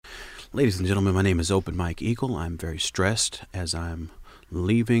Ladies and gentlemen, my name is Open Mike Eagle. I'm very stressed as I'm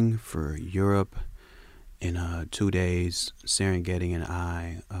leaving for Europe in 2 days. Serengeti and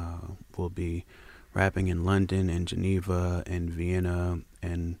I will be rapping in London and Geneva and Vienna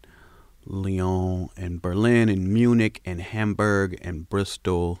and Lyon and Berlin and Munich and Hamburg and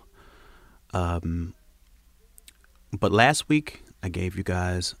Bristol. But last week I gave you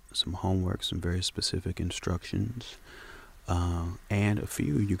guys some homework, some very specific instructions. And a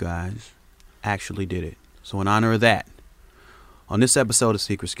few of you guys actually did it. So in honor of that, on this episode of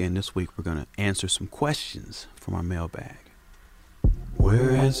Secret Skin this week, we're going to answer some questions from our mailbag.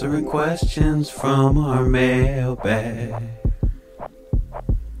 We're answering questions from our mailbag.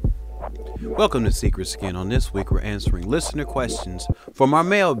 Welcome to Secret Skin. On this week, we're answering listener questions from our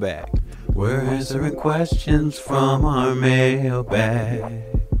mailbag. We're answering questions from our mailbag.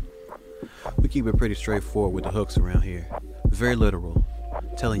 We keep it pretty straightforward with the hooks around here. Very literal,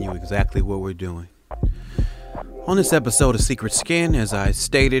 telling you exactly what we're doing. On this episode of Secret Skin, as I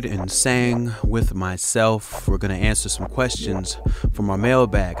stated and sang with myself, we're going to answer some questions from our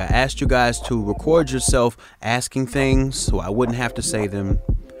mailbag. I asked you guys to record yourself asking things so I wouldn't have to say them.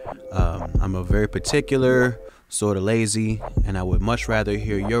 I'm a very particular, sort of lazy, and I would much rather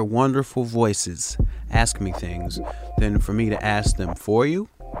hear your wonderful voices ask me things than for me to ask them for you.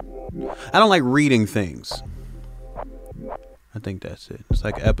 I don't like reading things. I think that's it. It's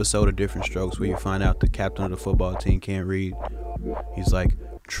like an episode of Different Strokes where you find out the captain of the football team can't read. He's like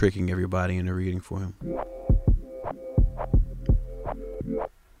tricking everybody into reading for him.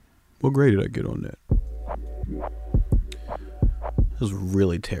 What grade did I get on that? That was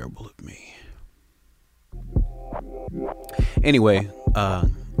really terrible of me. Anyway,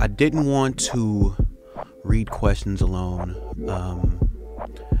 I didn't want to read questions alone.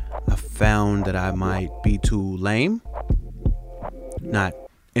 I found that I might be too lame, not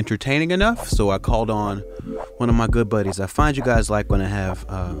entertaining enough, so I called on one of my good buddies. I find you guys like when I have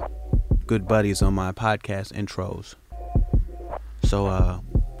good buddies on my podcast intros. So I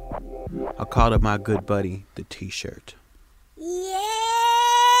called up my good buddy, the T-Shirt. Yeah!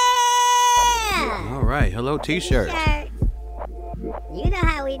 All right, hello T-Shirt. You know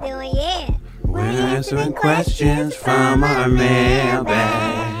how we doing, yeah. We're answering questions from our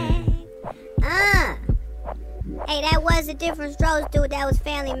mailbag. Hey, that was a Different Strokes, dude. That was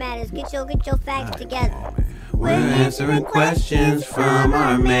Family Matters. Get your facts together. We're answering questions from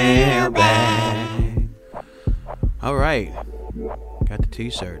our mailbag. All right, got the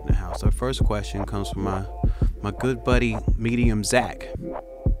T-shirt in the house. Our first question comes from my good buddy Medium Zach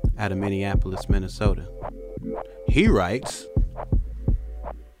out of Minneapolis, Minnesota. He writes,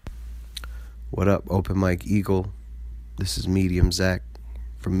 "What up, Open Mike Eagle? This is Medium Zach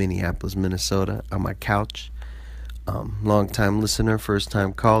from Minneapolis, Minnesota. On my couch. Long-time listener,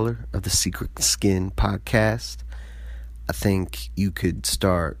 first-time caller of the Secret Skin podcast. I think you could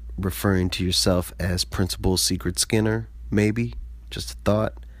start referring to yourself as Principal Secret Skinner, maybe. Just a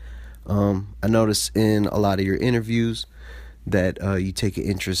thought. I notice in a lot of your interviews that you take an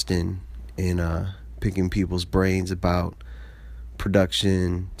interest in picking people's brains about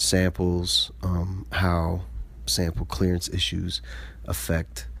production, samples, how sample clearance issues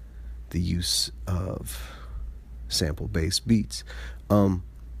affect the use of sample-based beats, and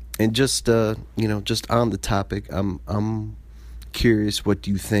just just on the topic, I'm curious, what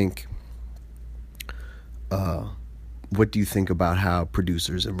do you think about how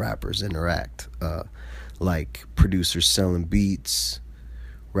producers and rappers interact, like producers selling beats,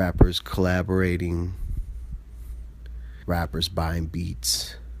 rappers collaborating, rappers buying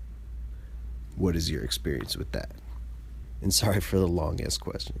beats? What is your experience with that? And sorry for the long ass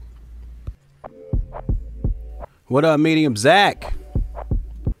question. what up, Medium Zach?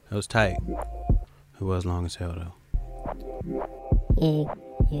 That was tight. It was long as hell, though.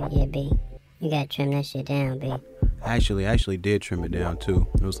 Yeah, B. You gotta trim that shit down, B. I actually did trim it down, too.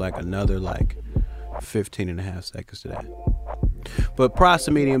 It was like another, 15 and a half seconds to that. But props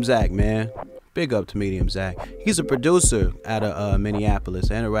to Medium Zach, man. Big up to Medium Zach. He's a producer out of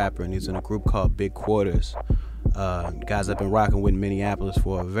Minneapolis and a rapper, and he's in a group called Big Quarters. Guys I've been rocking with in Minneapolis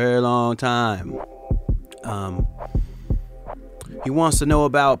for a very long time. He wants to know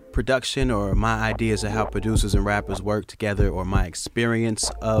about production or my ideas of how producers and rappers work together or my experience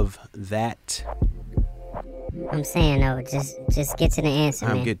of that. I'm saying, though, just get to the answer,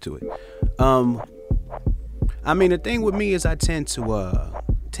 man. I'll get to it. The thing with me is I tend to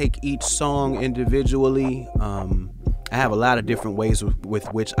take each song individually. I have a lot of different ways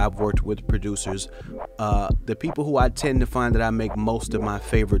with which I've worked with producers. The people who I tend to find that I make most of my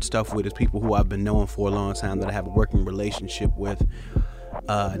favorite stuff with is people who I've been knowing for a long time, that I have a working relationship with.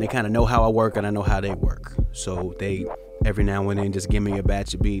 and they kind of know how I work and I know how they work. So they every now and then just give me a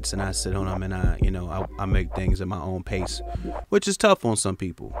batch of beats and I sit on them and I make things at my own pace, which is tough on some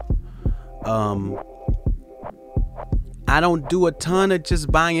people. I don't do a ton of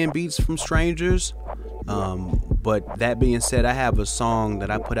just buying beats from strangers. But that being said, I have a song that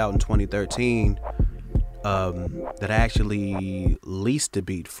I put out in 2013 that I actually leased the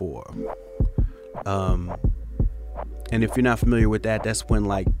beat for. And if you're not familiar with that, that's when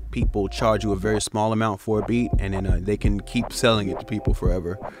like people charge you a very small amount for a beat, and then they can keep selling it to people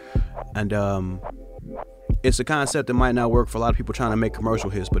forever. And it's a concept that might not work for a lot of people trying to make commercial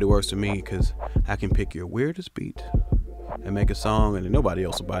hits, but it works for me because I can pick your weirdest beat and make a song, and then nobody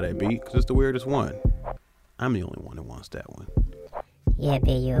else will buy that beat because it's the weirdest one. I'm the only one that wants that one. Yeah,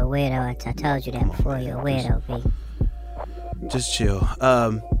 B, you're a weirdo. I told you that before. You're a weirdo, B. Just chill.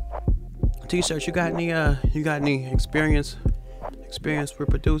 T-shirts, you got any experience with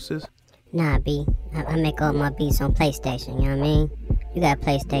producers? Nah, B. I make all my beats on PlayStation, you know what I mean? You got a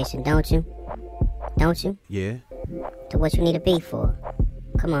PlayStation, don't you? Don't you? Yeah. So what you need a beat for?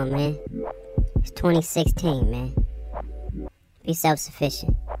 Come on, man. It's 2016, man. Be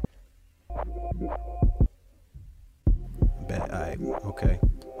self-sufficient. Alright, okay.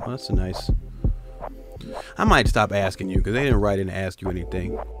 Well, that's a nice... I might stop asking you because they didn't write in to ask you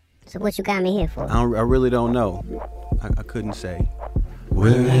anything. So what you got me here for? I really don't know. I couldn't say.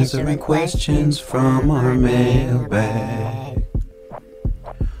 We're answering questions from our mailbag.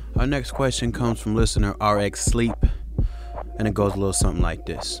 Our next question comes from listener RX Sleep, and it goes a little something like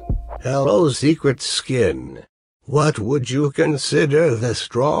this. Hello, Secret Skin. What would you consider the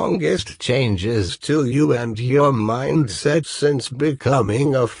strongest changes to you and your mindset since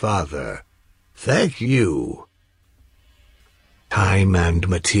becoming a father? Thank you. Time and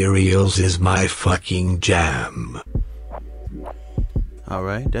materials is my fucking jam. All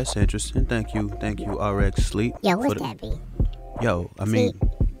right, that's interesting. Thank you, RX Sleep. Yo, what's that be? Yo, I mean,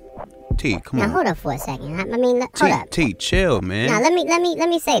 T, come on. Now hold up for a second. Hold up. T, chill, man. Now let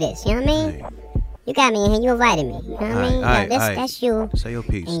me say this. You know what I mean? Hey. You got me in here. You invited me. You know what I mean? That's you. Say your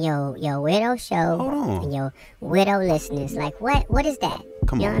piece. And your weirdo show. Hold on. And your weirdo listeners. Like what is that?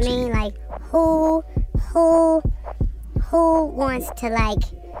 Come you on, know what I T. mean? Like who wants to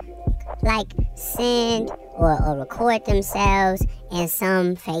like send or record themselves in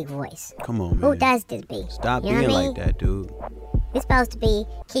some fake voice? Come on, man. Who does this be? Stop you know being what I mean? like that, dude. You're supposed to be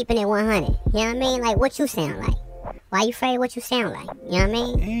keeping it 100. You know what I mean? Like what you sound like. Why you afraid of what you sound like? You know what I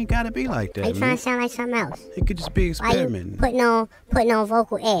mean? It ain't gotta be like that, Why you man. trying to sound like something else? It could just be experimenting. Why you putting on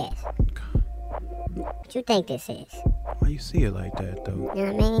vocal airs? What you think this is? Why you see it like that, though? You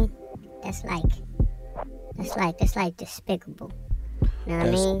know what I mean? That's like despicable. You know what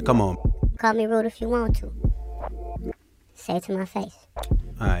I mean? Come on. Call me rude if you want to. Say it to my face.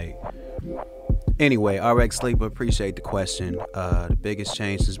 Alright. Anyway, RX Sleeper, appreciate the question. The biggest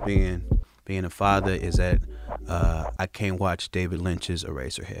change since being a father is that I can't watch David Lynch's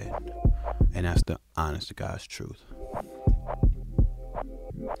Eraserhead. And that's the honest to God's truth.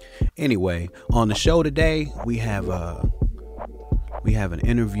 Anyway, on the show today, we have an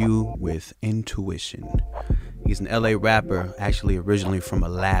interview with Intuition. He's an LA rapper, actually originally from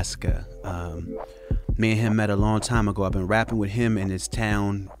Alaska. Me and him met a long time ago. I've been rapping with him in his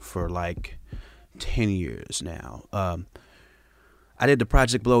town for like 10 years now. I did the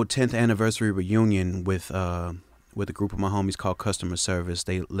Project Blow 10th anniversary reunion with a group of my homies called Customer Service.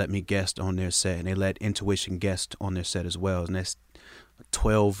 They let me guest on their set, and they let Intuition guest on their set as well. And that's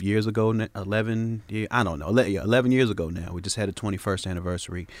 12 years ago, 11 years, I don't know, 11 years ago now. We just had a 21st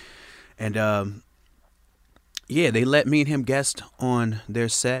anniversary. And yeah, they let me and him guest on their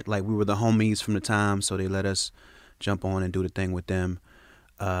set. Like, we were the homies from the time, so they let us jump on and do the thing with them.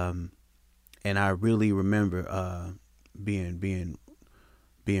 And I really remember being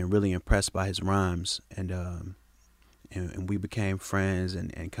really impressed by his rhymes, and we became friends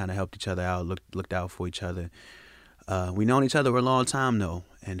and kind of helped each other out, looked out for each other. We known each other for a long time though,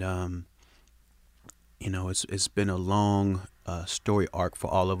 and it's been a long story arc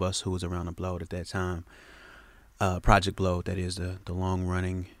for all of us who was around the Blow at that time. Project Blow, that is the long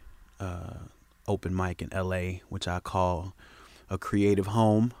running open mic in LA, which I call a creative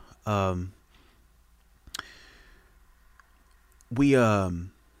home.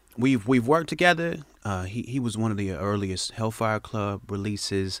 We've worked together. He was one of the earliest Hellfire Club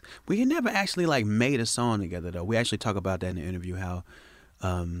releases. We had never actually like made a song together though. We actually talk about that in the interview, how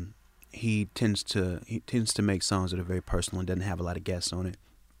he tends to make songs that are very personal and doesn't have a lot of guests on it.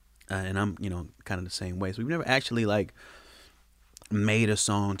 And I'm kind of the same way. So we've never actually like made a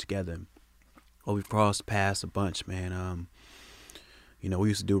song together. Well, we've crossed paths a bunch, man. we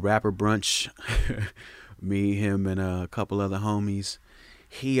used to do rapper brunch. Me, him, and a couple other homies.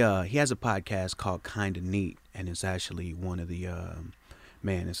 He has a podcast called Kinda Neat, and it's actually one of the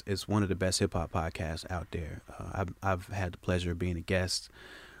it's one of the best hip hop podcasts out there. I've had the pleasure of being a guest.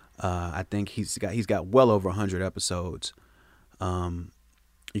 I think he's got well over 100 episodes.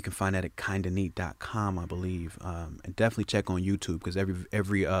 You can find that at kindaneat.com, I believe, and definitely check on YouTube because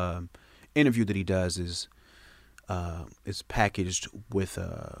every interview that he does is packaged with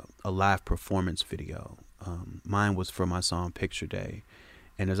a live performance video. Mine was for my song Picture Day,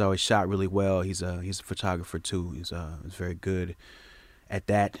 and it's always shot really well. He's a photographer too. He's very good at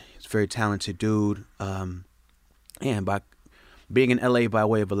that. He's a very talented dude. And by being in LA by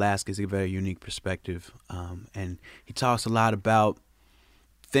way of Alaska is a very unique perspective. And he talks a lot about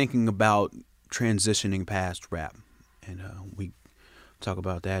thinking about transitioning past rap, and we talk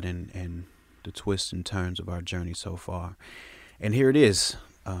about that and the twists and turns of our journey so far. And here it is,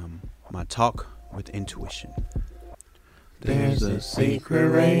 my talk with intuition. There's a secret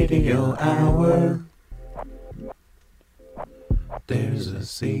radio hour. There's a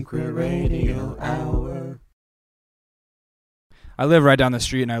secret radio hour. I live right down the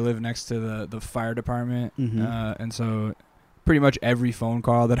street, and I live next to the fire department, and so pretty much every phone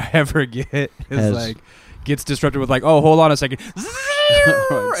call that I ever get is gets disrupted with oh, hold on a second.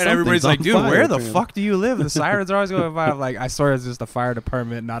 And everybody's like, dude, where the fuck do you live? The sirens are always going by. I'm like, I swear it's just a fire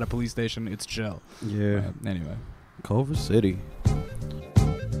department, not a police station. It's chill. Yeah. Anyway. Culver City.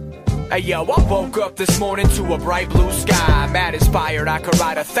 Hey yo, I woke up this morning to a bright blue sky. Mad inspired, I could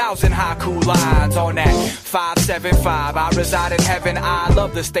write 1,000 haiku lines on that 575. I reside in heaven, I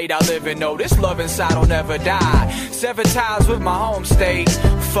love the state I live in. No, this love inside will never die. 7 times with my home state.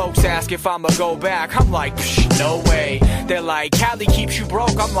 Folks ask if I'ma go back. I'm like, no way. They're like, Cali keeps you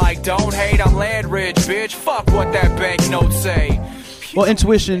broke. I'm like, don't hate, I'm land rich, bitch. Fuck what that banknote say. Well,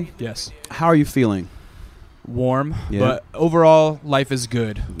 intuition. Yes. How are you feeling? Warm, Yeah. but overall, life is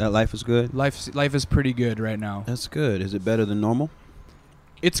good. That life is good? Life is pretty good right now. That's good. Is it better than normal?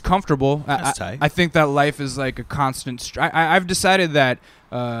 It's comfortable. That's tight. I think that life is like a constant. I've decided that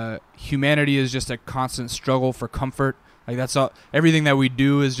humanity is just a constant struggle for comfort. Like that's all. Everything that we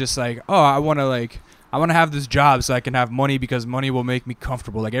do is just like, oh, I want to have this job so I can have money because money will make me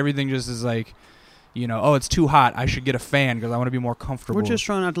comfortable. Like everything just is like, oh, it's too hot. I should get a fan because I want to be more comfortable. We're just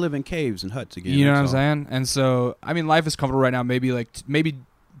trying not to live in caves and huts again. You know what I'm saying? And so, I mean, life is comfortable right now. Maybe maybe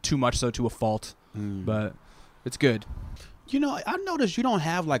too much so to a fault, but it's good. I noticed you don't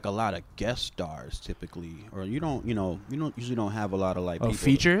have like a lot of guest stars typically, or you don't usually don't have a lot of like people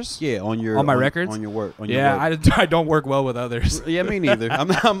features. Yeah, on my records, on your work. I don't work well with others. Yeah, me neither. I'm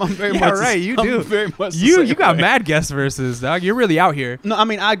very much. Yeah, right. You do. I'm very much. You got mad guest verses, dog. You're really out here. No, I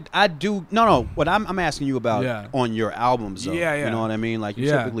mean I do. No. What I'm asking you about on your albums, though. Yeah. You know what I mean? Like you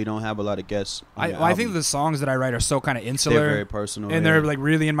typically don't have a lot of guests. I think the songs that I write are so kind of insular. They're very personal, and they're like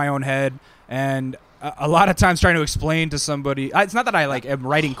really in my own head. And a lot of times trying to explain to somebody, it's not that I like am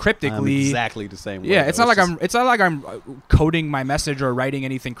writing cryptically. I'm exactly the same way. Yeah, it's not like I'm coding my message or writing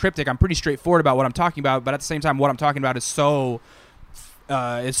anything cryptic. I'm pretty straightforward about what I'm talking about, but at the same time, what I'm talking about is so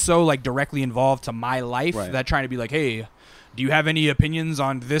like directly involved to my life that trying to be like, hey, do you have any opinions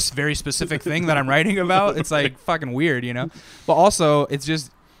on this very specific thing that I'm writing about? It's like fucking weird, But also, it's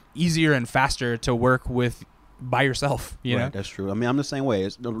just easier and faster to work with by yourself, you know? That's true. I mean, I'm the same way.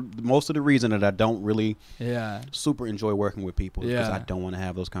 It's most of the reason that I don't really super enjoy working with people is because I don't want to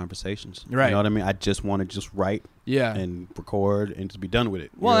have those conversations. Right. You know what I mean? I just want to just write and record and just be done with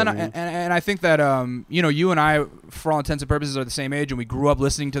it. Well, and I think that, you and I, for all intents and purposes, are the same age, and we grew up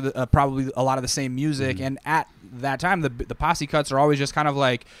listening to probably a lot of the same music, and at that time, the posse cuts are always just kind of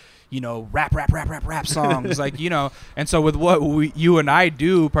like, rap songs, and so with what you and I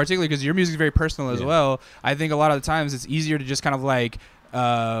do, particularly because your music is very personal as well, I think a lot of the times it's easier to just kind of like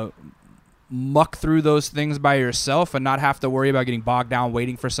muck through those things by yourself and not have to worry about getting bogged down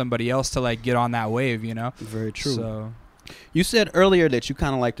waiting for somebody else to like get on that wave, Very true. So you said earlier that you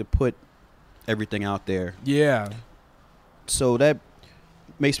kind of like to put everything out there. Yeah. So that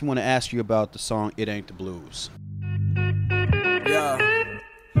makes me want to ask you about the song It Ain't the Blues. Yeah.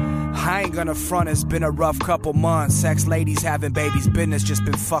 I ain't gonna front, it's been a rough couple months. Sex ladies having babies, business just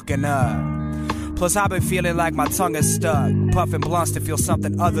been fucking up. Plus I've been feeling like my tongue is stuck, puffing blunts to feel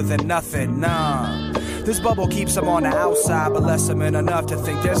something other than nothing, nah. This bubble keeps them on the outside, but lets them in enough to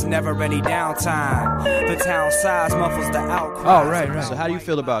think there's never any downtime. The town size muffles the outcry. Oh, right. So how do you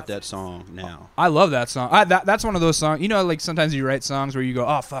feel about that song now? I love that song. That's one of those songs. Like sometimes you write songs where you go,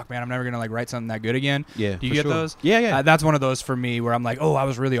 oh, fuck, man, I'm never going to like write something that good again. Yeah, do you get those? Yeah. That's one of those for me where I'm like, oh, I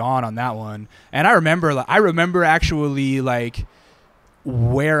was really on that one. And I remember actually like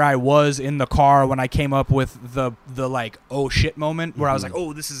where I was in the car when I came up with the like oh shit moment where I was like,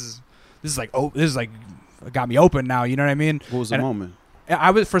 oh, this is got me open now. You know what I mean? What was the moment?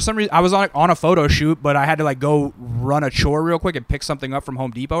 I was, for some reason, I was on a photo shoot, but I had to like go run a chore real quick and pick something up from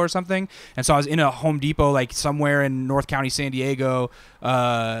Home Depot or something. And so I was in a Home Depot like somewhere in North County, San Diego,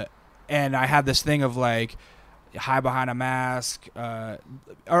 and I had this thing of like hide behind a mask, no,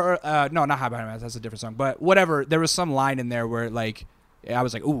 not hide behind a mask. That's a different song, but whatever. There was some line in there where like I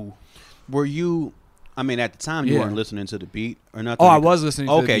was like, ooh. Were you? I mean, at the time you weren't listening to the beat or nothing. Oh, I was listening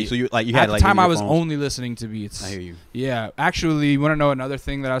to the beat. Okay, so you had at the time I was only listening to beats. I hear you. Yeah, actually, you want to know another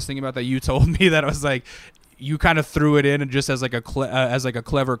thing that I was thinking about that you told me that I was like, you kind of threw it in and just as like a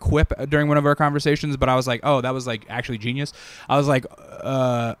clever quip during one of our conversations, but I was like, oh, that was like actually genius. I was like,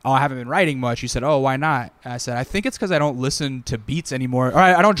 I haven't been writing much. You said, oh, why not? I said, I think it's because I don't listen to beats anymore, or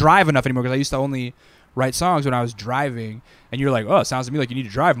I don't drive enough anymore because I used to only write songs when I was driving. And you're like, oh, it sounds to me like you need to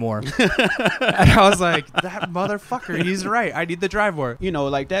drive more. And I was like, that motherfucker, he's right. I need to drive more. You know,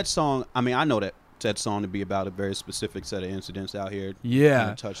 like that song, I mean, I know that song to be about a very specific set of incidents out here.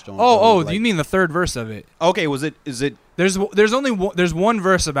 Yeah. Touched on. Like, you mean the third verse of it? Okay, is it? There's one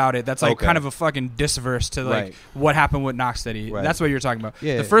verse about it that's like kind of a fucking disverse to like what happened with Knocksteady. Right. That's what you're talking about.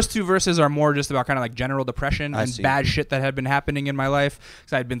 Yeah. The first two verses are more just about kind of like general depression and bad shit that had been happening in my life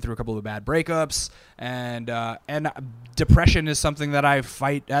because I had been through a couple of bad breakups and depression is something that I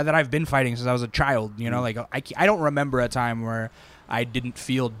fight that I've been fighting since I was a child. You know, like I don't remember a time where I didn't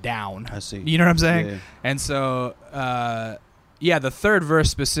feel down. I see. You know what I'm saying? Yeah. And so. The third verse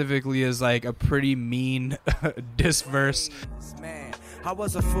specifically is like a pretty mean diss verse. Man, I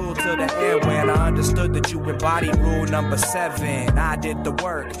was a fool till the end when I understood that you embodied rule number 7. I did the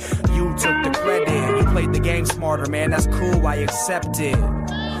work, you took the credit. You played the game smarter, man, that's cool, I accept it.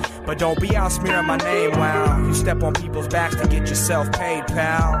 But don't be out smearing my name, wow. You step on people's backs to get yourself paid,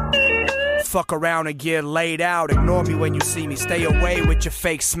 pal. Fuck around and get laid out. Ignore me when you see me, stay away with your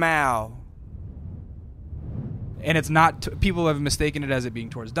fake smile. And it's not, people have mistaken it as it being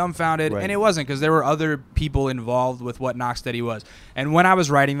towards Dumbfounded, and it wasn't because there were other people involved with what Knocksteady was. And when I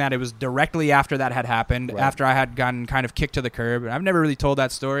was writing that, it was directly after that had happened, after I had gotten kind of kicked to the curb. And I've never really told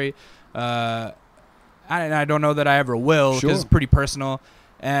that story. I don't know that I ever will because it's pretty personal.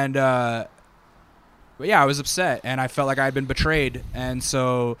 And, but yeah, I was upset and I felt like I had been betrayed. And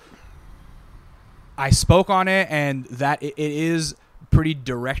so I spoke on it, and that it is pretty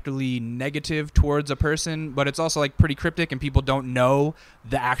directly negative towards a person, but it's also like pretty cryptic and people don't know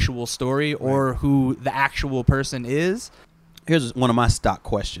the actual story or who the actual person is. Here's one of my stock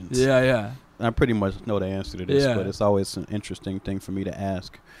questions. Yeah. I pretty much know the answer to this, but it's always an interesting thing for me to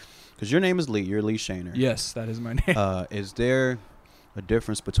ask. Because your name is Lee. You're Lee Shaner. Yes, that is my name. Is there a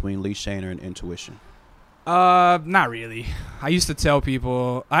difference between Lee Shaner and intuition? Not really. I used to tell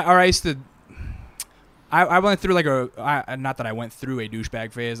people, I went through like not that I went through a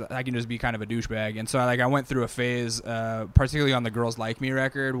douchebag phase. I can just be kind of a douchebag. And so I went through a phase, particularly on the Girls Like Me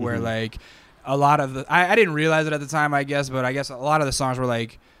record, where like a lot of I didn't realize it at the time, I guess, but I guess a lot of the songs were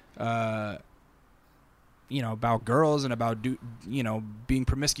like, about girls and about, being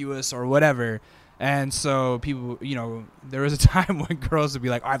promiscuous or whatever. And so people, there was a time when girls would be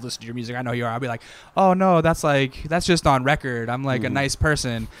like, oh, I've listened to your music, I know you are. I'll be like, oh, no, that's just on record. I'm like a nice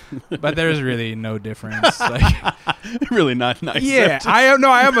person. But there's really no difference. Like, really not nice. Yeah, I am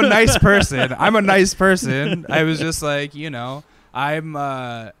a nice person. I'm a nice person. I was just like,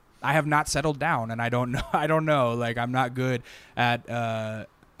 I have not settled down, and I don't know. Like, I'm not good at,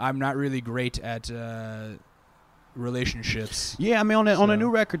 I'm not really great at, relationships. Yeah, I mean on the new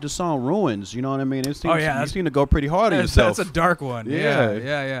record, the song "Ruins." You know what I mean? You seem to go pretty hard on yourself. That's a dark one.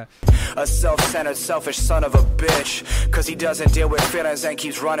 Yeah. A self-centered, selfish son of a bitch, cause he doesn't deal with feelings and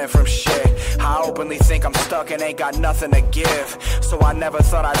keeps running from shit. I openly think I'm stuck and ain't got nothing to give, so I never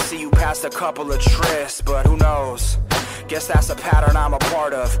thought I'd see you past a couple of trysts, but who knows? Guess that's a pattern I'm a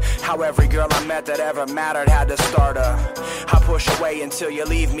part of. How every girl I met that ever mattered had to start up. I push away until you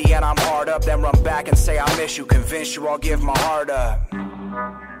leave me and I'm hard up, then run back and say I miss you, convince you I'll give my heart up.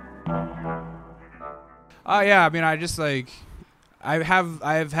 Yeah, I mean, I just like, I've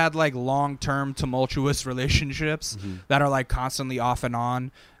had like long-term tumultuous relationships that are like constantly off and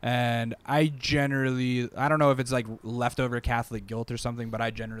on, and I don't know if it's like leftover Catholic guilt or something, but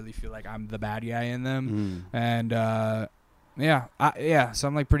I generally feel like I'm the bad guy in them, and so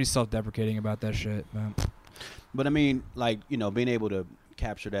I'm like pretty self-deprecating about that shit. But I mean, like, being able to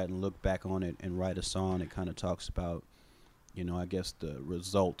capture that and look back on it and write a song that kind of talks about, I guess the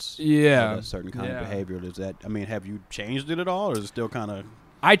results of a certain kind of behavior. Is that, I mean, have you changed it at all, or is it still kind of?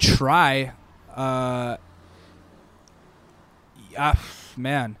 I try.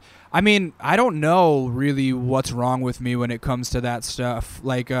 Man, I mean, I don't know really what's wrong with me when it comes to that stuff.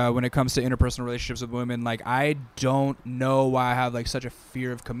 Like, when it comes to interpersonal relationships with women, like, I don't know why I have, like, such a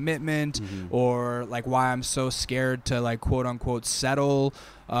fear of commitment or, like, why I'm so scared to, like, quote unquote settle.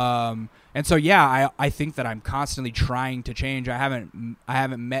 And so, yeah, I think that I'm constantly trying to change. I haven't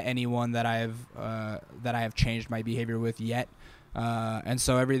met anyone that I have changed my behavior with yet. And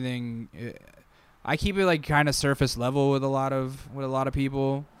so everything, I keep it, like, kind of surface level with a lot of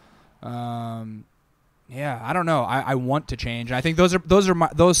people. Yeah, I don't know. I want to change. I think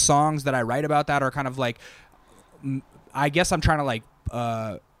those songs that I write about that are kind of like, I guess I'm trying to, like,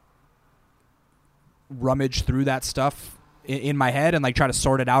 rummage through that stuff in my head and, like, try to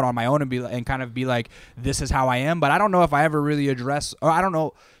sort it out on my own and kind of be like, this is how I am. But I don't know if I ever really address, or I don't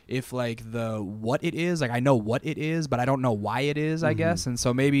know if, like, what it is. Like, I know what it is, but I don't know why it is, I guess. And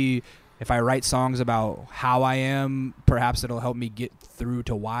so maybe if I write songs about how I am, perhaps it'll help me get through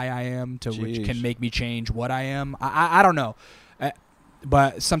to why I am, which can make me change what I am. I don't know.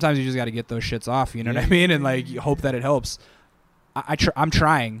 But sometimes you just got to get those shits off, you know what I mean? And, like, hope that it helps. I'm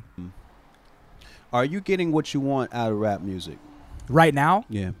trying. Are you getting what you want out of rap music? Right now?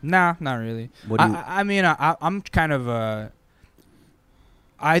 Yeah. Nah, not really. I mean, I'm kind of...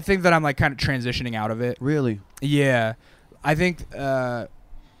 I think that I'm, like, kind of transitioning out of it. Really? Yeah. I think...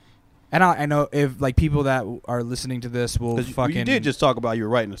 And I know if, like, people that are listening to this will fucking... You did just talk about you were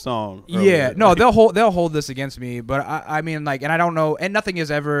writing a song earlier. Yeah, no, they'll hold this against me, but I mean, like, and I don't know, and nothing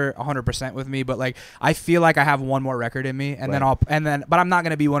is ever 100% with me, but, like, I feel like I have one more record in me, and but I'm not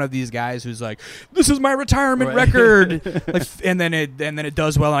gonna be one of these guys who's like, this is my retirement record, like, and then it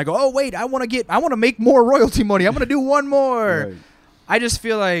does well, and I go, oh wait, I want to make more royalty money, I'm gonna do one more. Right. I just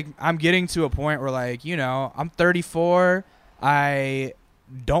feel like I'm getting to a point where, like, you know, I'm 34, I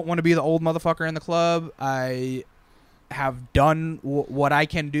don't want to be the old motherfucker in the club. I have done what I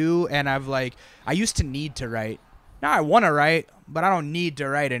can do, and I used to need to write. Now I want to write, but I don't need to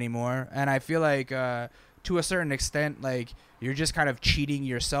write anymore. And I feel like to a certain extent, like, you're just kind of cheating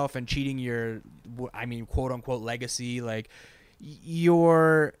yourself and cheating your, I mean, quote unquote legacy. Like,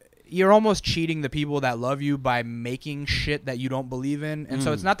 you're almost cheating the people that love you by making shit that you don't believe in. And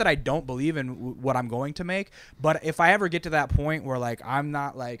so it's not that I don't believe in what I'm going to make, but if I ever get to that point where, like, I'm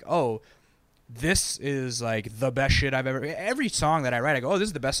not like, oh, this is, like, the best shit I've ever... Every song that I write, I go, oh, this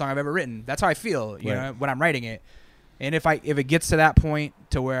is the best song I've ever written. That's how I feel, you know, when I'm writing it. And if it gets to that point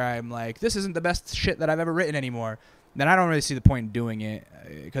to where I'm like, this isn't the best shit that I've ever written anymore, then I don't really see the point in doing it.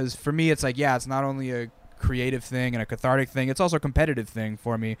 Because for me, it's like, yeah, it's not only a creative thing and a cathartic thing, it's also a competitive thing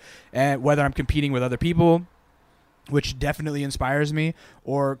for me, and whether I'm competing with other people, which definitely inspires me,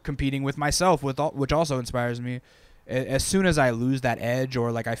 or competing with myself, which also inspires me. As soon as I lose that edge,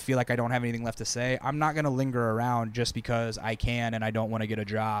 or, like, I feel like I don't have anything left to say, I'm not going to linger around just because I can and I don't want to get a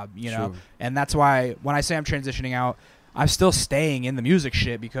job, you know. And that's why when I say I'm transitioning out, I'm still staying in the music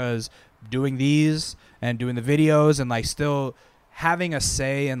shit, because doing these and doing the videos and, like, still having a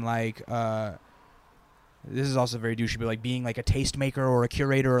say in, like, this is also very douchey, but, like, being, like, a tastemaker or a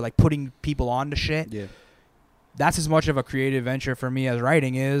curator, or, like, putting people on to shit. Yeah. That's as much of a creative venture for me as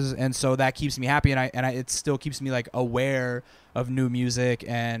writing is, and so that keeps me happy, and it still keeps me, like, aware of new music,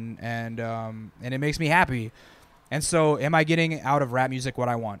 and it makes me happy. And so, am I getting out of rap music what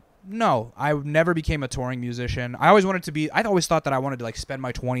I want? No, I never became a touring musician. I always thought that I wanted to, like, spend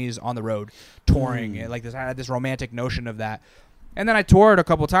my 20s on the road touring, and, like, I had this romantic notion of that. And then I toured a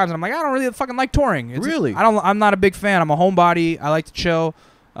couple of times, and I'm like, I don't really fucking like touring. Really? I'm not a big fan. I'm a homebody. I like to chill.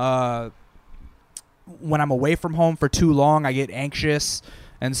 When I'm away from home for too long, I get anxious.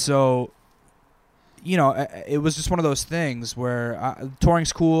 And so, you know, it was just one of those things where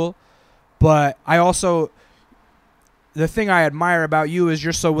touring's cool, but I also... The thing I admire about you is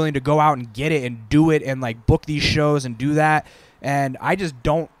you're so willing to go out and get it and do it and, like, book these shows and do that. And I just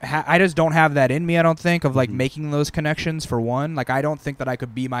don't have that in me, I don't think, of, like, making those connections, for one. Like, I don't think that I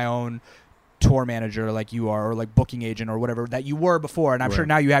could be my own tour manager like you are, or, like, booking agent or whatever that you were before. And I'm sure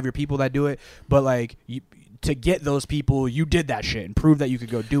now you have your people that do it. But, like, to get those people, you did that shit and prove that you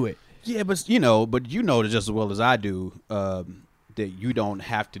could go do it. Yeah, but you know just as well as I do that you don't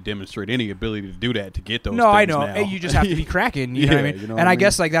have to demonstrate any ability to do that to get those. No, things I know. now. You just have to be cracking. You know what I mean? You know and I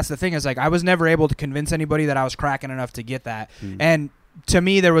guess, like, that's the thing is, like, I was never able to convince anybody that I was cracking enough to get that. And to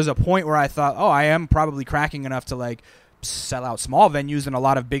me, there was a point where I thought, oh, I am probably cracking enough to, like, sell out small venues in a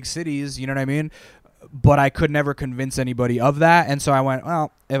lot of big cities. You know what I mean? But I could never convince anybody of that. And so I went,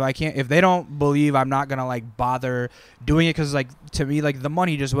 well, if they don't believe, I'm not going to, like, bother doing it. Cause, like, to me, like, the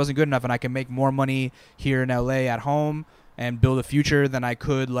money just wasn't good enough, and I can make more money here in LA at home and build a future than I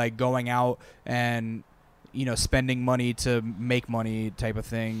could, like, going out and, spending money to make money type of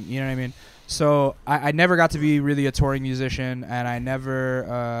thing. You know what I mean? So I never got to be really a touring musician, and I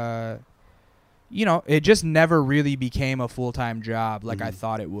never, it just never really became a full-time job like I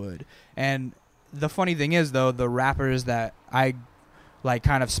thought it would. And the funny thing is, though, the rappers that I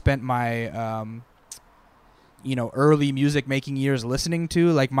kind of spent my, early music making years listening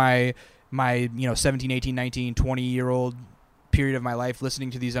to, like my 17, 18, 19, 20-year-old period of my life listening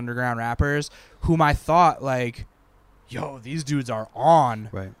to these underground rappers whom I thought like, yo, these dudes are on.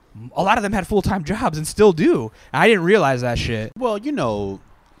 Right. A lot of them had full-time jobs and still do. I didn't realize that shit. Well, the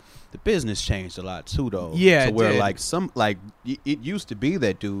business changed a lot too, though. Yeah, to where did. It used to be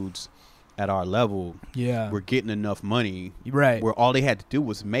that dudes at our level were getting enough money, right, where all they had to do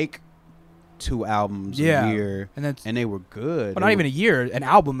was make 2 albums a year, and they were good. But not even a year, an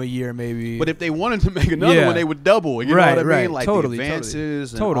album a year maybe. But if they wanted to make another one, they would double. You know what I mean? Like totally, the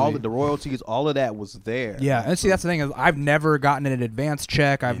advances and totally. all of the royalties, all of that was there. Yeah, and see, that's the thing is I've never gotten an advance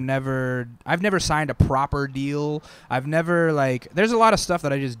check. I've never signed a proper deal. I've never there's a lot of stuff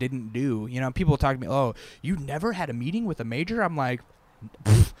that I just didn't do. People talk to me, oh, you never had a meeting with a major? I'm like,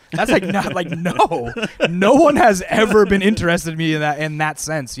 that's not no one has ever been interested in me in that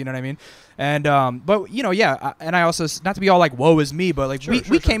sense. You know what I mean? And but and I also, not to be all like woe is me, but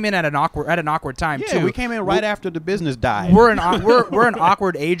we came in at an awkward time too. We came in right after the business died. We're an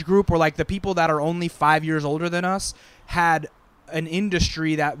awkward age group where the people that are only 5 years older than us had an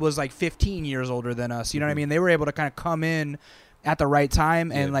industry that was 15 years older than us. You know what I mean? They were able to kind of come in at the right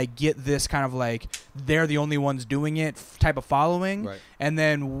time and get this kind of they're the only ones doing it type of following. Right. And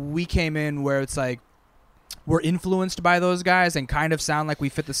then we came in where it's we're influenced by those guys and kind of sound like we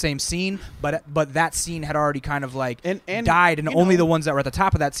fit the same scene, but that scene had already kind of died, and only the ones that were at the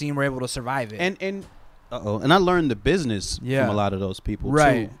top of that scene were able to survive it. And I learned the business from a lot of those people too.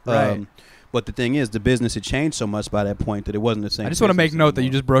 Right. But the thing is, the business had changed so much by that point that it wasn't the same. I just want to make note that you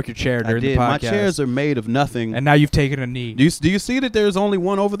just broke your chair during the podcast. My chairs are made of nothing. And now you've taken a knee. Do you see that there's only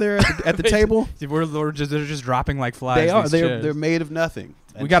one over there at the table? They're just dropping like flies. They are. They're made of nothing.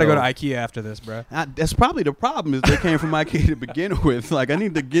 We got to go to IKEA after this, bro. That's probably the problem, is they came from IKEA to begin with. I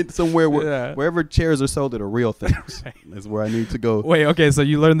need to get somewhere wherever chairs are sold that are real things. That's where I need to go. Wait, okay, so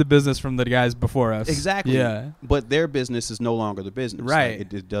you learned the business from the guys before us. Exactly. Yeah. But their business is no longer the business. Right.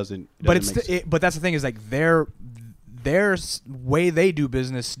 It doesn't. But but that's the thing is their way they do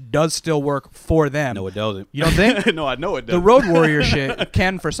business does still work for them. No, it doesn't. You don't think? No, I know it doesn't. The Road Warrior shit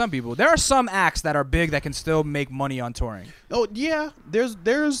can for some people. There are some acts that are big that can still make money on touring. Oh yeah,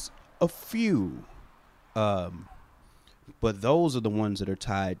 there's a few, but those are the ones that are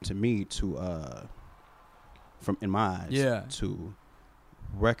tied to me from in my eyes to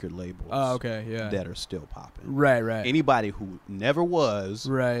record labels. Oh, okay, yeah. That are still popping. Right. Anybody who never was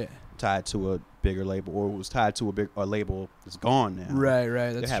tied to a bigger label or was tied to a label that's gone now. Right.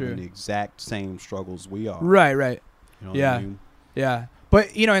 That's They're true. having the exact same struggles we are. Right. You know what I mean? Yeah.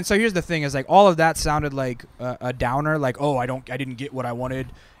 But and so here's the thing: is all of that sounded like a downer. I didn't get what I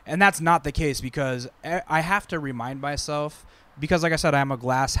wanted, and that's not the case, because I have to remind myself, because like I said, I'm a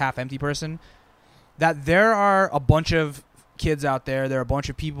glass half empty person, that there are a bunch of kids out there. There are a bunch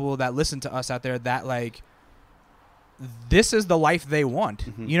of people that listen to us out there that this is the life they want.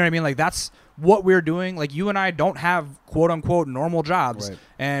 Mm-hmm. You know what I mean? That's what we're doing. You and I don't have quote unquote normal jobs,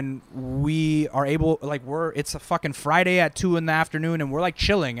 and we are able, it's a fucking Friday at 2 p.m. and we're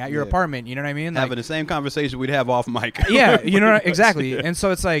chilling at your apartment. You know what I mean? Having the same conversation we'd have off mic. Yeah, you know, exactly. And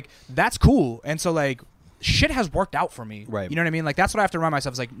so it's that's cool. And so shit has worked out for me. Right. You know what I mean? That's what I have to remind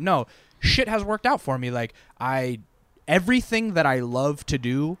myself. It's no, shit has worked out for me. Everything that I love to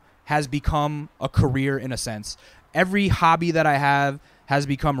do has become a career in a sense. Every hobby that I have has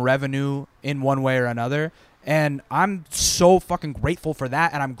become revenue in one way or another. And I'm so fucking grateful for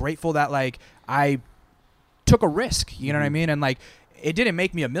that. And I'm grateful that I took a risk, you know what I mean? And it didn't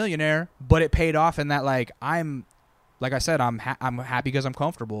make me a millionaire, but it paid off in that I'm, like I said, I'm happy because I'm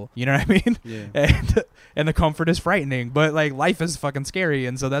comfortable. You know what I mean? Yeah. And the comfort is frightening, but life is fucking scary.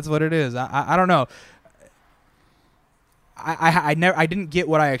 And so that's what it is. I don't know. I didn't get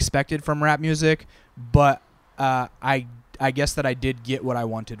what I expected from rap music, but I guess that I did get what I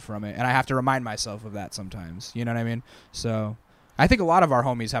wanted from it, and I have to remind myself of that sometimes. You know what I mean? So I think a lot of our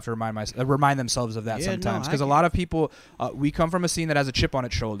homies have to remind themselves of that sometimes, because a lot of people, we come from a scene that has a chip on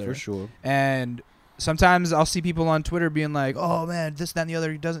its shoulder. For sure. And sometimes I'll see people on Twitter being like, "Oh man, this, that, and the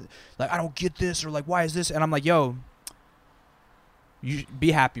other, he doesn't I don't get this," or why is this? And I'm like, yo, you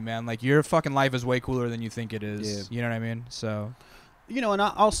be happy, man. Your fucking life is way cooler than you think it is. Yeah. You know what I mean? So, and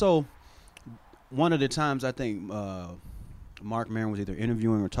I also, one of the times I think Mark Maron was either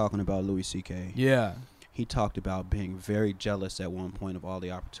interviewing or talking about Louis C.K. Yeah. he talked about being very jealous at one point of all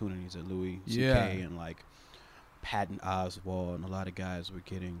the opportunities that Louis C.K. and like Patton Oswalt and a lot of guys were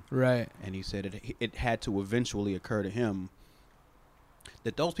getting. Right. And he said it had to eventually occur to him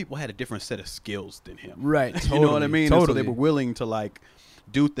that those people had a different set of skills than him. Right. Totally. You know what I mean? Totally. And so they were willing to like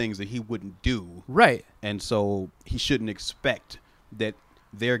do things that he wouldn't do. Right. And so he shouldn't expect that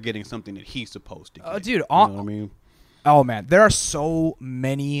they're getting something that he's supposed to get. Dude, you know what I mean? Oh man, there are so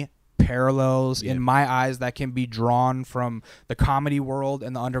many parallels in my eyes that can be drawn from the comedy world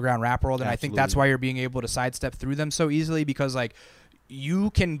and the underground rap world, and I think that's why you're being able to sidestep through them so easily, because like you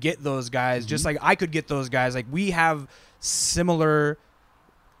can get those guys just like I could get those guys. Like we have similar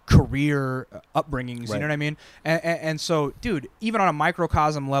career upbringings, you know what I mean? And so, dude, even on a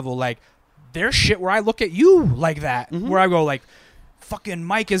microcosm level, like there's shit where I look at you like that, where I go like, fucking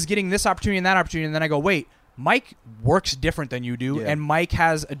Mike is getting this opportunity and that opportunity, and then I go, wait, Mike works different than you do, and Mike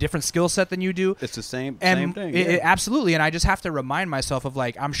has a different skill set than you do. It's the same thing. Absolutely, and I just have to remind myself of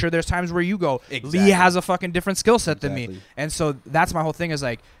like, I'm sure there's times where you go, Lee has a fucking different skill set than me, and so that's my whole thing is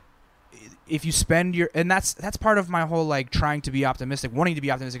like, if you spend your, and that's part of my whole like trying to be optimistic, wanting to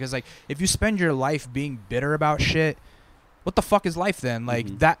be optimistic, is like if you spend your life being bitter about shit, what the fuck is life then?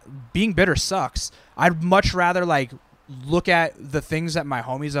 Like that being bitter sucks. I'd much rather like look at the things that my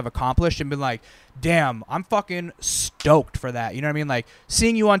homies have accomplished and been like, damn, I'm fucking stoked for that. You know what I mean? Like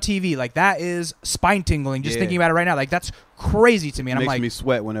seeing you on TV, like that is spine tingling just thinking about it right now. Like that's crazy to me. And Makes I'm like, me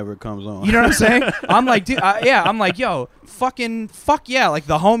sweat whenever it comes on. you know what I'm saying? I'm like, dude, I'm like, yo, fuck yeah. Like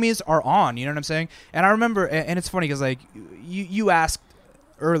the homies are on, you know what I'm saying? And I remember, and it's funny because like you asked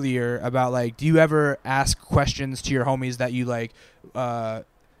earlier about like, do you ever ask questions to your homies that you like,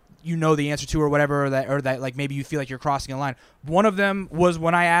 you know the answer to or whatever, or that like maybe you feel like you're crossing a line. One of them was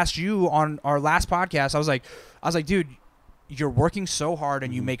when I asked you on our last podcast. I was like, dude, you're working so hard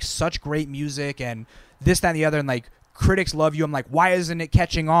and you make such great music and this, that, and the other, and like critics love you. I'm like, why isn't it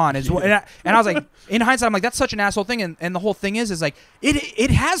catching on? And I was like, in hindsight, I'm like, that's such an asshole thing. And the whole thing is like,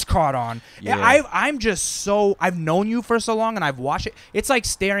 it has caught on. Yeah. I'm just so, I've known you for so long and I've watched it. It's like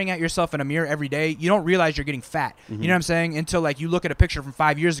staring at yourself in a mirror every day. You don't realize you're getting fat. You know what I'm saying? Until like you look at a picture from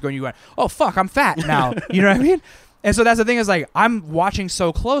 5 years ago and you go, oh fuck, I'm fat now. You know what I mean? And so that's the thing is like, I'm watching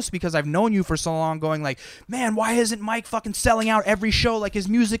so close because I've known you for so long going like, man, why isn't Mike fucking selling out every show? Like his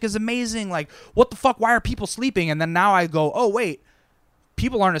music is amazing. Like what the fuck? Why are people sleeping? And then now I go, oh wait,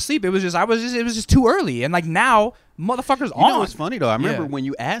 people aren't asleep. It was just too early. And like now motherfuckers on. You know what's funny though? I remember when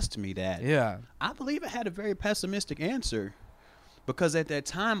you asked me that. Yeah. I believe I had a very pessimistic answer because at that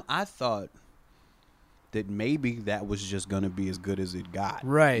time I thought that maybe that was just going to be as good as it got.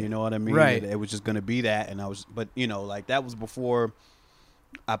 Right. You know what I mean? Right. It was just going to be that. But you know, like that was before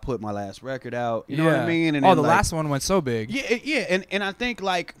I put my last record out. You know what I mean? And the last one went so big. Yeah. And I think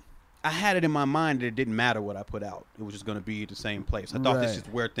like I had it in my mind that it didn't matter what I put out. It was just going to be the same place. I thought this is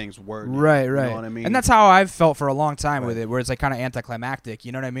where things were. Right. You know what I mean? And that's how I've felt for a long time with it, where it's like kind of anticlimactic.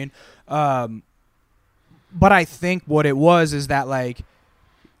 You know what I mean? But I think what it was is that like,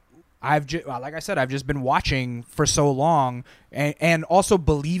 like I said, I've just been watching for so long and also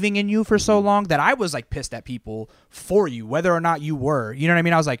believing in you for so long that I was like pissed at people for you, whether or not you were. You know what I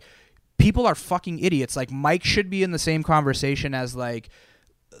mean? I was like, people are fucking idiots. Like Mike should be in the same conversation as like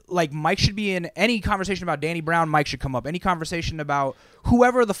Mike should be in any conversation about Danny Brown. Mike should come up. Any conversation about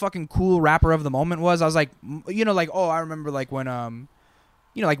whoever the fucking cool rapper of the moment was. I was like, you know, like, oh, I remember like when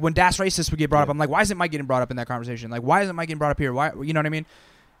you know, like when Das Racist would get brought up. I'm like, why isn't Mike getting brought up in that conversation? Like, why isn't Mike getting brought up here? Why? You know what I mean?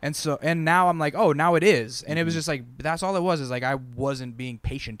 And now I'm like, oh, now it is. And it was just like, that's all it was, is like I wasn't being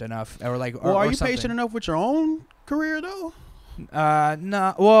patient enough, or like, well, are you something. patient enough with your own career though?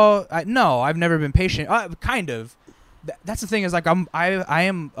 No. Well, no, I've never been patient. Kind of. That's the thing is like I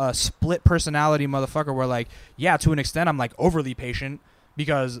am a split personality motherfucker where like, yeah, to an extent I'm like overly patient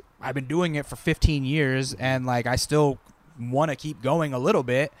because I've been doing it for 15 years and like I still want to keep going a little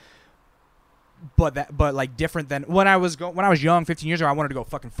bit. But like different than when I was young 15 years ago, I wanted to go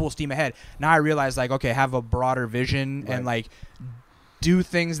fucking full steam ahead. Now I realize like, okay, have a broader vision and like do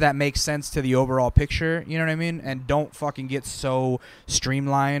things that make sense to the overall picture. You know what I mean? And don't fucking get so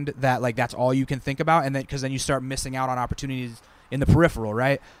streamlined that like that's all you can think about, and then because then you start missing out on opportunities in the peripheral,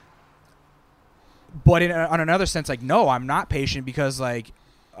 right? But on another sense, like no, I'm not patient because like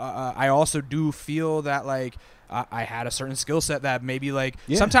I also do feel that like. I had a certain skill set that maybe like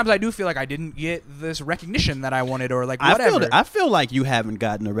sometimes I do feel like I didn't get this recognition that I wanted or like whatever. I feel like you haven't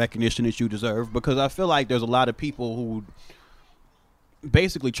gotten the recognition that you deserve because I feel like there's a lot of people who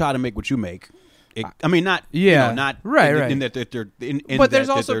basically try to make what you make. I mean, not you know, not right. In that they're in but that, there's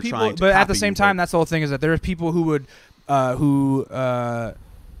that also they're people. trying to But at the copy same you, time, that's the whole thing is that there are people who would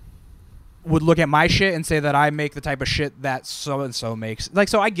would look at my shit and say that I make the type of shit that so and so makes. Like,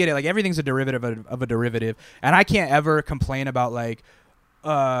 so I get it. Like, everything's a derivative of a derivative, and I can't ever complain about like,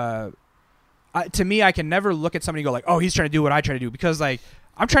 to me, I can never look at somebody and go like, oh, he's trying to do what I try to do, because like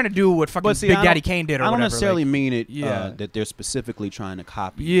I'm trying to do what fucking Big Daddy Kane did or whatever. I don't necessarily like, mean it that they're specifically trying to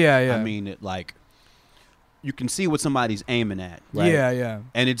copy. Yeah, yeah. I mean it like you can see what somebody's aiming at, right? Yeah, yeah.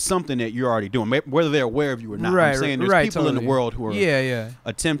 And it's something that you're already doing, whether they're aware of you or not. Right, I'm saying there's right, people in the totally. world who are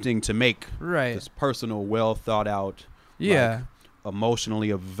attempting to make right. this personal, well thought out, yeah, like, emotionally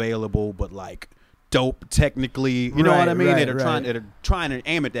available, but like dope technically. You know what I mean? Right, that are trying to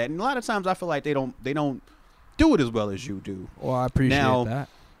aim at that. And a lot of times I feel like they don't do it as well as you do. Well, I appreciate that.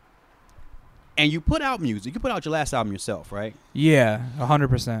 And you put out music. You put out your last album yourself, right? Yeah,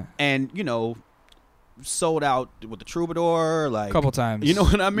 100%. And, you know, sold out with the Troubadour, like a couple times. You know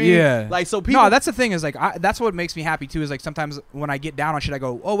what I mean? Yeah. Like, so people. No, that's the thing is like that's what makes me happy too. Is like sometimes when I get down on shit, I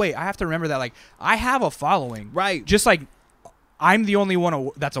go, oh wait, I have to remember that like I have a following. Right. Just like I'm the only one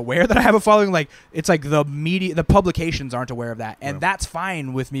that's aware that I have a following. Like it's like the media, the publications aren't aware of that, and that's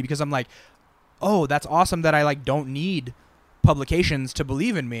fine with me because I'm like, oh, that's awesome that I like don't need publications to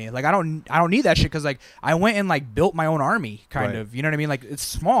believe in me. Like I don't need that shit because like I went and like built my own army kind of. You know what I mean? Like it's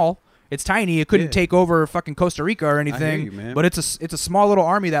small. It's tiny. It couldn't take over fucking Costa Rica or anything. I hear you, man. But it's a small little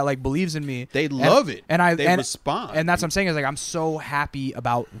army that like believes in me. They love it. And they respond. And that's what I'm saying is like I'm so happy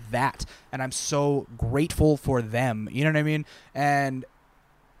about that, and I'm so grateful for them. You know what I mean? And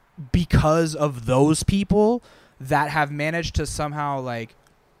because of those people that have managed to somehow like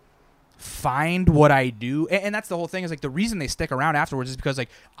find what I do, and that's the whole thing is like the reason they stick around afterwards is because like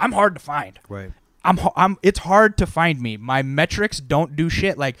I'm hard to find. Right. It's hard to find me. My metrics don't do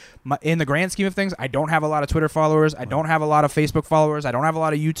shit. Like in the grand scheme of things, I don't have a lot of Twitter followers. I don't have a lot of Facebook followers. I don't have a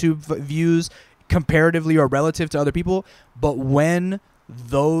lot of YouTube views comparatively or relative to other people. But when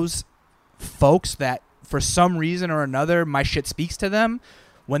those folks that for some reason or another my shit speaks to them,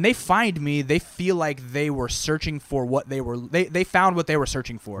 when they find me, they feel like they were searching for what they found what they were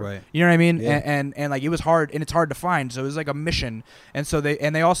searching for. Right. You know what I mean? Yeah. And like it was hard, and it's hard to find. So it was like a mission. And so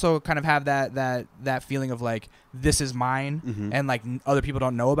they also kind of have that feeling of like this is mine, and like other people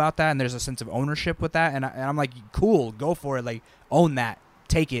don't know about that, and there's a sense of ownership with that. And I'm like, cool, go for it, like own that,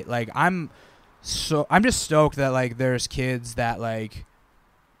 take it. Like I'm just stoked that like there's kids that like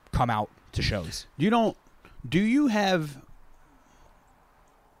come out to shows.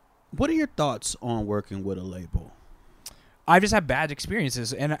 What are your thoughts on working with a label? I've just had bad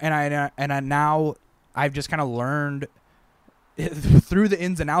experiences, and I now I've just kind of learned through the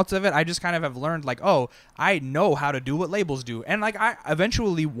ins and outs of it. I just kind of have learned like, oh, I know how to do what labels do, and like I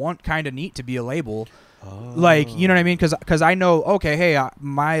eventually want kind of neat to be a label, like you know what I mean? Because I know, okay, hey,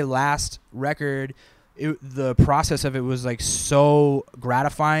 my last record. The process of it was like so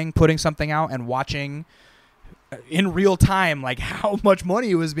gratifying, putting something out and watching in real time like how much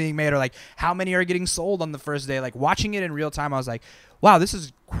money was being made or like how many are getting sold on the first day. Like watching it in real time, I was like, wow, this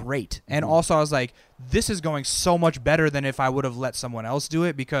is great. And also I was like, this is going so much better than if I would have let someone else do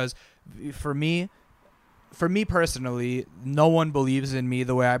it, because for me personally, no one believes in me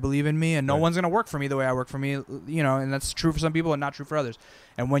the way I believe in me, and no one's going to work for me the way I work for me, you know, and that's true for some people and not true for others.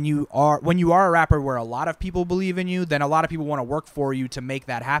 And when you are a rapper where a lot of people believe in you, then a lot of people want to work for you to make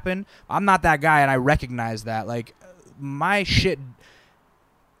that happen. I'm not that guy, and I recognize that. Like my shit,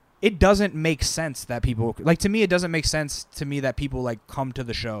 it doesn't make sense that people like, to me it doesn't make sense to me that people like come to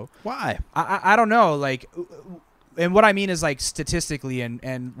the show. Why? I don't know, like, and what I mean is like statistically,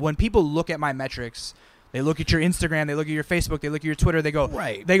 and when people look at my metrics, they look at your Instagram, they look at your Facebook, they look at your Twitter, they go,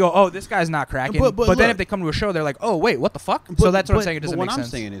 oh, this guy's not cracking. But then if they come to a show, they're like, oh, wait, what the fuck? So that's what I'm saying. It doesn't make sense. What I'm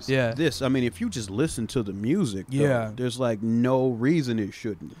saying is this. I mean, if you just listen to the music, there's like no reason it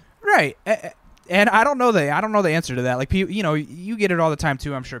shouldn't. Right. And I don't know the answer to that. Like, you know, you get it all the time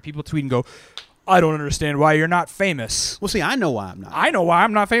too, I'm sure. People tweet and go, I don't understand why you're not famous. Well, see, I know why I'm not. I know why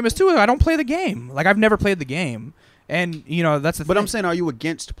I'm not famous too. I don't play the game. Like, I've never played the game. And, you know, that's the thing. But I'm saying, are you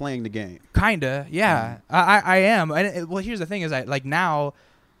against playing the game? Kinda, yeah. I am. And well, here's the thing is like now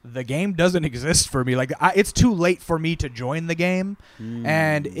the game doesn't exist for me. Like it's too late for me to join the game.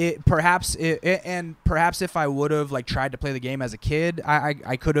 And perhaps if I would have like tried to play the game as a kid,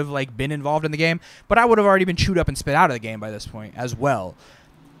 I could have like been involved in the game, but I would have already been chewed up and spit out of the game by this point as well.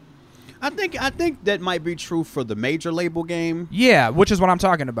 I think that might be true for the major label game. Yeah, which is what I'm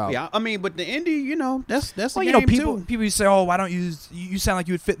talking about. Yeah, I mean, but the indie, you know, that's well, a you know, game people say, oh, why don't you sound like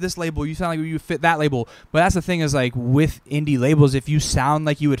you would fit this label? You sound like you would fit that label. But that's the thing is like with indie labels, if you sound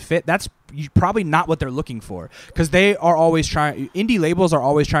like you would fit, that's probably not what they're looking for, because indie labels are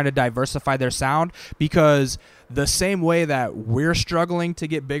always trying to diversify their sound, because the same way that we're struggling to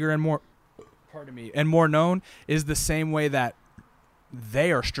get bigger and more pardon me, and more known is the same way that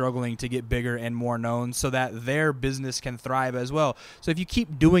they are struggling to get bigger and more known so that their business can thrive as well. So if you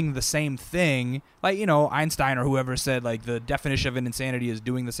keep doing the same thing, like, you know, Einstein or whoever said, like, the definition of an insanity is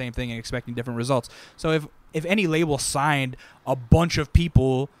doing the same thing and expecting different results. So if any label signed a bunch of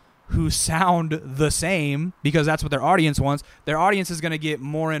people who sound the same because that's what their audience wants, their audience is going to get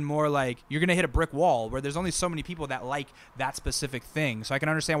more and more like, you're going to hit a brick wall where there's only so many people that like that specific thing. So I can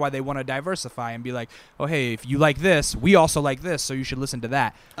understand why they want to diversify and be like, oh, hey, if you like this, we also like this, so you should listen to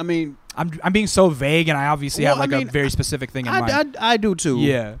that. I mean, I'm being so vague, and I obviously have like a very specific thing in mind. I do too.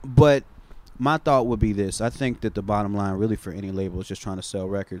 Yeah. But my thought would be this. I think that the bottom line really for any label is just trying to sell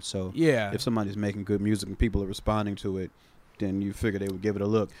records. So yeah, if somebody's making good music and people are responding to it, then you figure they would give it a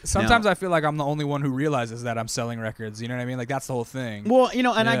look. Sometimes I feel like I'm the only one who realizes that I'm selling records. You know what I mean? Like, that's the whole thing. Well, you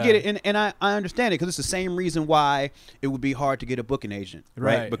know, and I get it, and I understand it, because it's the same reason why it would be hard to get a booking agent,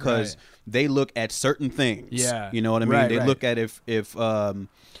 right? Because they look at certain things. Yeah. You know what I mean? They look at if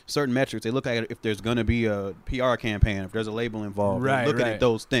certain metrics. They look at if there's going to be a PR campaign, if there's a label involved. They're looking at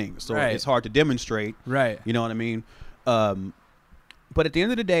those things. So it's hard to demonstrate. Right. You know what I mean? But at the end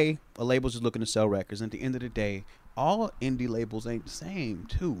of the day, a label's just looking to sell records. And at the end of the day, all indie labels ain't the same,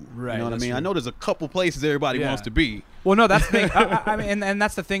 too. Right. You know what I mean? True. I know there's a couple places everybody wants to be. Well, no, that's the thing. I mean, and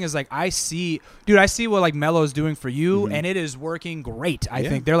that's the thing is, like, I see what, like, Mello's doing for you, and it is working great. I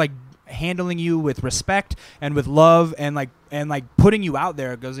think they're, like, handling you with respect and with love and putting you out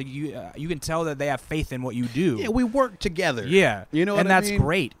there, because, like, you can tell that they have faith in what you do. Yeah, we work together. Yeah. You know what I mean? And that's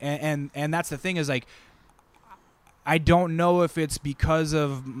great. And that's the thing is, like, I don't know if it's because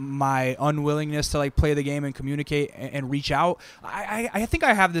of my unwillingness to, like, play the game and communicate and reach out. I think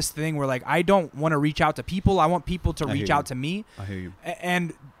I have this thing where, like, I don't want to reach out to people. I want people to reach out to me. I hear you.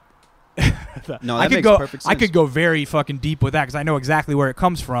 And no, that makes perfect sense. I could go very fucking deep with that because I know exactly where it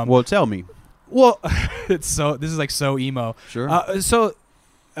comes from. Well, tell me. Well, this is like so emo. Sure. I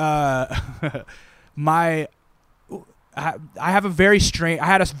had a very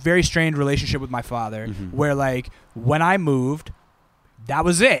strange relationship with my father, where, like, when I moved, that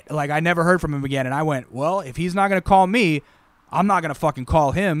was it. Like, I never heard from him again, and I went, well, if he's not gonna call me, I'm not gonna fucking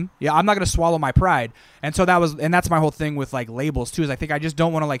call him. Yeah, I'm not gonna swallow my pride. And so that's my whole thing with, like, labels too, is I think I just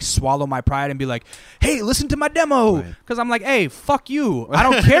don't want to, like, swallow my pride and be like, hey, listen to my demo, because I'm like, hey, fuck you. I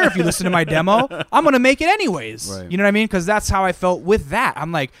don't care if you listen to my demo. I'm gonna make it anyways. You know what I mean? Because that's how I felt with that.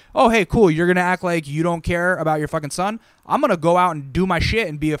 I'm like, oh, hey, cool, you're gonna act like you don't care about your fucking son. I'm gonna go out and do my shit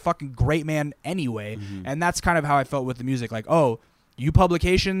and be a fucking great man anyway. And that's kind of how I felt with the music. Like, oh, you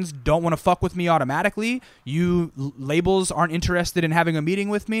publications don't want to fuck with me automatically. You labels aren't interested in having a meeting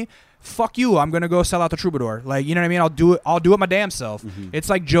with me. Fuck you. I'm gonna go sell out the Troubadour. Like, you know what I mean? I'll do it my damn self. It's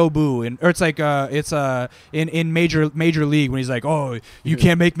like Joe Boo, or it's like in major league when he's like, oh, you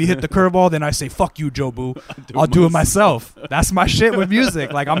can't make me hit the curveball. Then I say, fuck you, Joe Boo. I'll do it myself. That's my shit with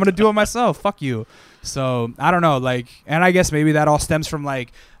music. Like, I'm gonna do it myself. Fuck you. So I don't know, like, and I guess maybe that all stems from,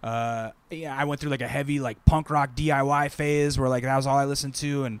 like, I went through, like, a heavy, like, punk rock DIY phase where, like, that was all I listened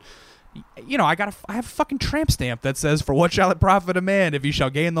to, and, you know, I have a fucking tramp stamp that says, for what shall it profit a man if he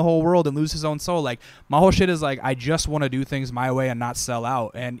shall gain the whole world and lose his own soul? Like, my whole shit is, like, I just want to do things my way and not sell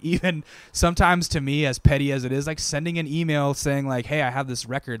out. And even sometimes, to me, as petty as it is, like, sending an email saying, like, hey, I have this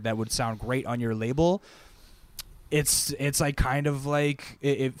record that would sound great on your label, it's like, kind of like,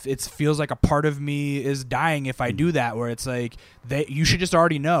 it feels like a part of me is dying if I do that, where it's like, you should just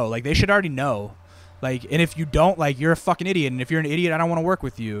already know. Like, they should already know. Like, and if you don't, like, you're a fucking idiot. And if you're an idiot, I don't want to work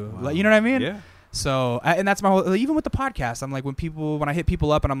with you. Wow. Like, you know what I mean? Yeah. So, and that's my whole, even with the podcast, I'm like, when I hit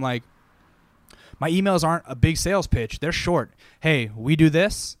people up and I'm like, my emails aren't a big sales pitch. They're short. Hey, we do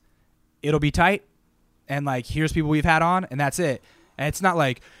this. It'll be tight. And, like, here's people we've had on, and that's it. And it's not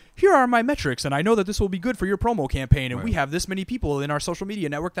like, here are my metrics, and I know that this will be good for your promo campaign, and we have this many people in our social media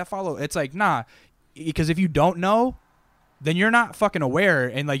network that follow. It's like, nah, because if you don't know, then you're not fucking aware,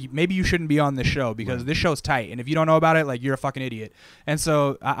 and, like, maybe you shouldn't be on this show, because this show's tight, and if you don't know about it, like, you're a fucking idiot. And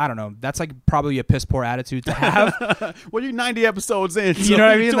so, I don't know. That's, like, probably a piss poor attitude to have. Well, you're 90 episodes in, so you know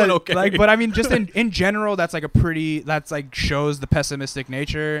what I mean? Doing okay. Like, but I mean, just in general, that's, like, that's, like, shows the pessimistic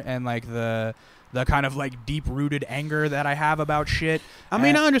nature and, like, the kind of, like, deep-rooted anger that I have about shit. I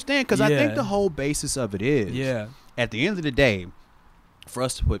mean, I understand, because I think the whole basis of it is, at the end of the day, for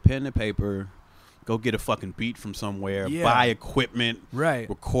us to put pen to paper, go get a fucking beat from somewhere, buy equipment,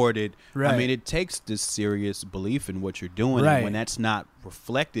 record it. I mean, it takes this serious belief in what you're doing, and when that's not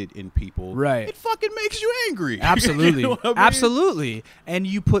reflected in people, it fucking makes you angry. Absolutely. You know what I mean? Absolutely. And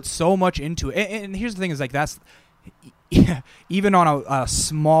you put so much into it. And here's the thing is, like, that's... even on a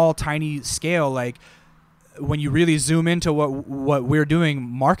small, tiny scale, like, when you really zoom into what we're doing,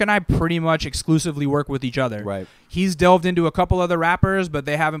 Mark and I pretty much exclusively work with each other. Right. He's delved into a couple other rappers, but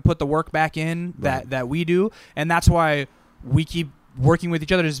they haven't put the work back in that we do, and that's why we keep working with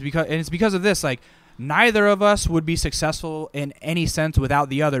each other. It's because of this. Like, neither of us would be successful in any sense without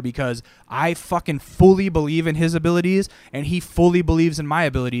the other, because I fucking fully believe in his abilities and he fully believes in my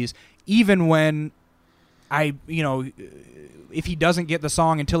abilities, even when if he doesn't get the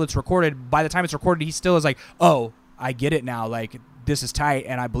song until it's recorded, by the time it's recorded, he still is like, oh, I get it now. Like, this is tight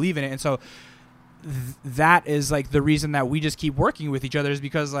and I believe in it. And so that is like the reason that we just keep working with each other, is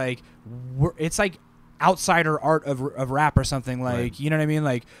because like it's like outsider art of rap or something, like, right. You know what I mean?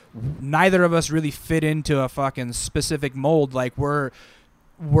 Like, neither of us really fit into a fucking specific mold. Like, we're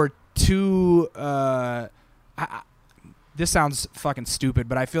too this sounds fucking stupid,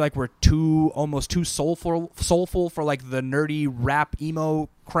 but I feel like we're almost too soulful for like the nerdy rap emo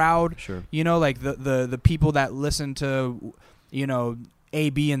crowd. Sure. You know, like the people that listen to, you know, A,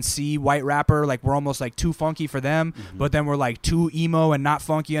 B, and C white rapper, like we're almost like too funky for them, but then we're like too emo and not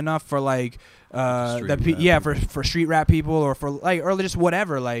funky enough for like for street rap people, or for like, or just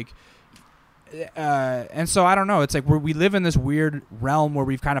whatever, like. And so I don't know. It's like we live in this weird realm where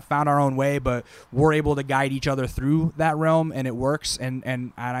we've kind of found our own way, but we're able to guide each other through that realm, and it works.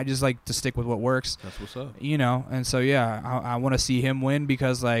 And I just like to stick with what works. That's what's up. You know. And so yeah, I want to see him win,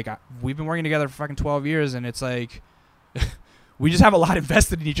 because like we've been working together for fucking 12 years, and it's like we just have a lot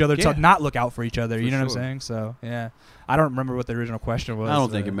invested in each other to not look out for each other. You know what I'm saying? So yeah. I don't remember what the original question was. I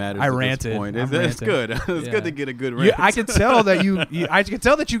don't think it matters. I at ranted. This point. It's good. It's good to get a good rant. Yeah, I can tell that I can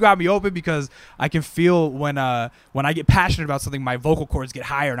tell that you got me open, because I can feel when I get passionate about something, my vocal cords get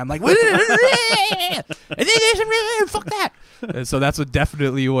higher, and I'm like, fuck that. And so that's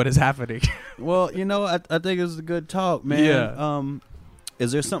definitely what is happening. Well, you know, I think it's a good talk, man. Yeah.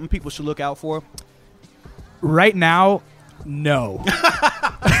 Is there something people should look out for? Right now, no.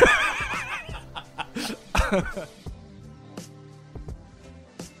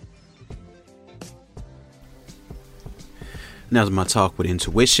 Now's my talk with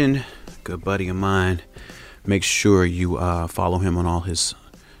Intuition, good buddy of mine. Make sure you follow him on all his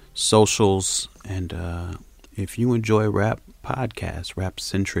socials. And if you enjoy rap podcasts,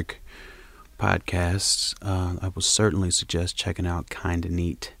 rap-centric podcasts, I would certainly suggest checking out Kinda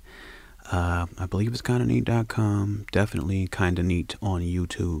Neat. I believe it's kindaneat.com. Definitely Kinda Neat on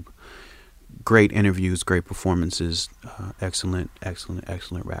YouTube. Great interviews, great performances, excellent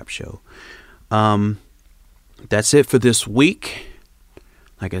rap show. That's it for this week.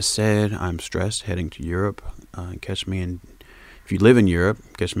 Like I said, I'm stressed heading to Europe. If you live in Europe,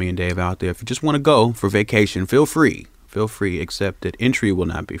 catch me and Dave out there. If you just want to go for vacation, feel free, except that entry will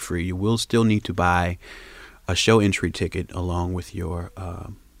not be free. You will still need to buy a show entry ticket along with your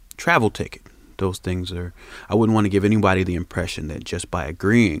travel ticket. Those things I wouldn't want to give anybody the impression that just by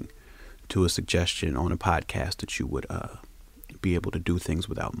agreeing to a suggestion on a podcast that you would be able to do things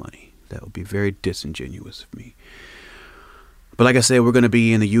without money. That would be very disingenuous of me. But like I said, we're going to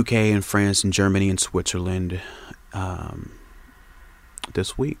be in the UK and France and Germany and Switzerland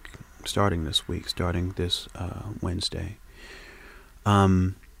this week, starting this Wednesday.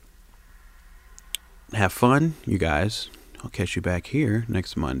 Have fun, you guys. I'll catch you back here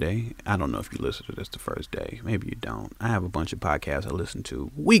next Monday. I don't know if you listen to this the first day. Maybe you don't. I have a bunch of podcasts I listen to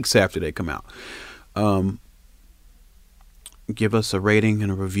weeks after they come out. Give us a rating and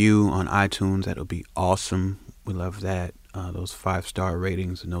a review on iTunes. That'll be awesome. We love that. Those 5-star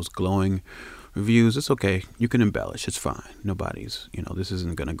ratings and those glowing reviews. It's okay. You can embellish. It's fine. Nobody's, this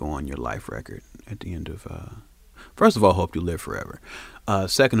isn't going to go on your life record at the end of, first of all, hope you live forever.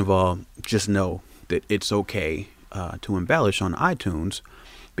 Second of all, just know that it's okay to embellish on iTunes,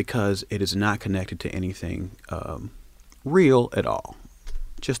 because it is not connected to anything real at all.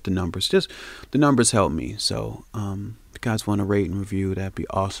 Just the numbers. Just the numbers help me. So, if you guys want to rate and review, that'd be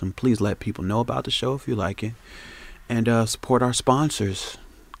awesome. Please let people know about the show if you like it. And support our sponsors,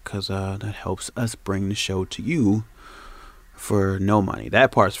 because that helps us bring the show to you for no money.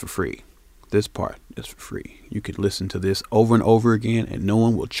 That part's for free. This part is for free. You could listen to this over and over again, and no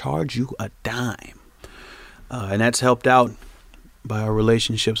one will charge you a dime. And that's helped out by our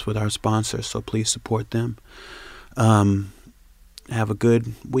relationships with our sponsors, so please support them. Have a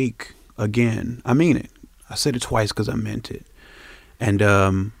good week. Again, I mean it. I said it twice because I meant it.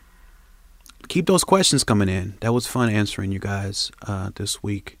 And keep those questions coming in. That was fun answering you guys this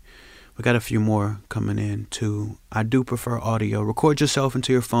week. We got a few more coming in too. I do prefer audio. Record yourself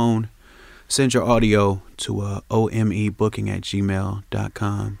into your phone. Send your audio to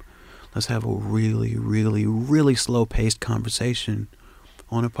omebooking@gmail.com. Let's have a really, really, really slow-paced conversation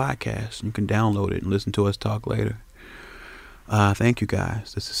on a podcast. You can download it and listen to us talk later. Thank you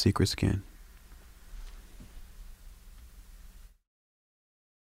guys. This is Secret Skin.